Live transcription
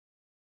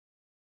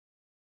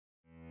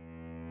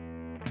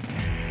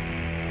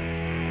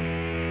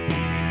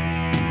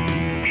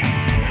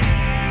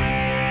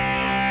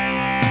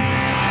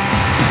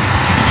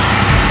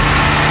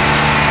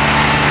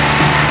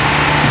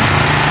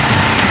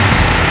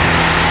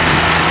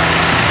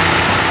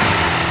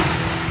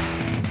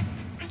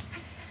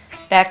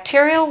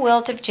Bacterial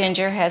wilt of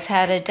ginger has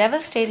had a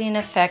devastating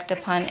effect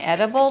upon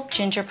edible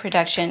ginger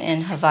production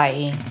in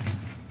Hawaii.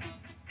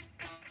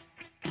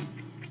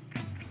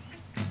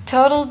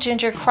 Total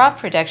ginger crop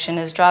production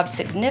has dropped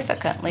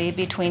significantly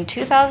between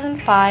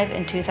 2005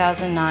 and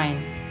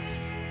 2009.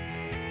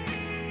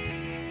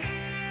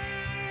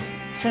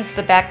 Since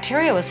the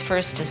bacteria was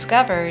first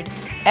discovered,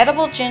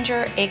 edible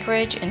ginger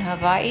acreage in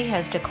Hawaii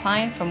has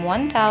declined from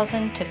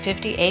 1,000 to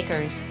 50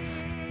 acres.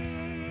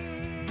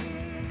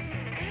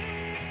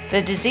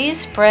 The disease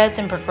spreads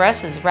and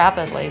progresses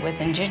rapidly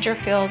within ginger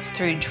fields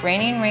through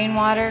draining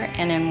rainwater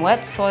and in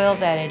wet soil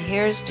that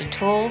adheres to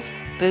tools,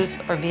 boots,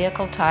 or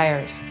vehicle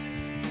tires.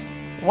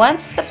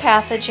 Once the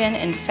pathogen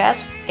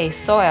infests a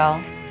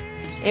soil,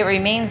 it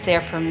remains there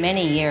for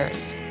many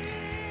years,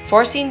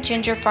 forcing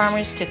ginger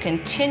farmers to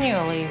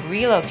continually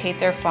relocate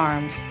their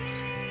farms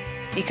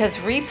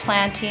because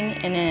replanting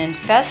in an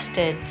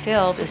infested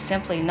field is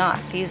simply not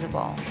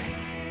feasible.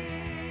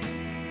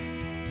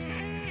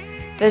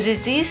 The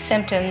disease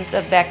symptoms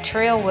of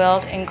bacterial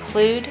wilt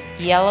include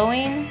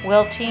yellowing,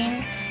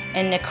 wilting,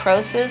 and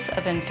necrosis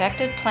of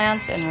infected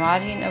plants and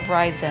rotting of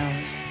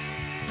rhizomes.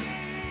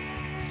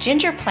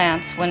 Ginger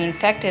plants, when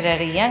infected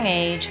at a young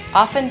age,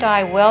 often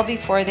die well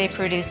before they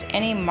produce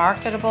any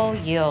marketable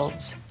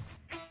yields.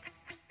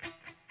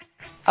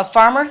 A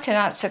farmer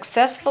cannot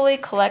successfully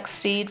collect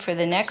seed for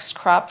the next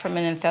crop from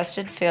an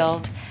infested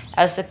field,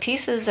 as the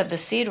pieces of the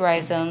seed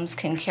rhizomes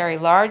can carry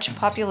large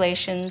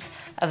populations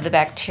of the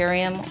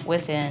bacterium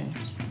within.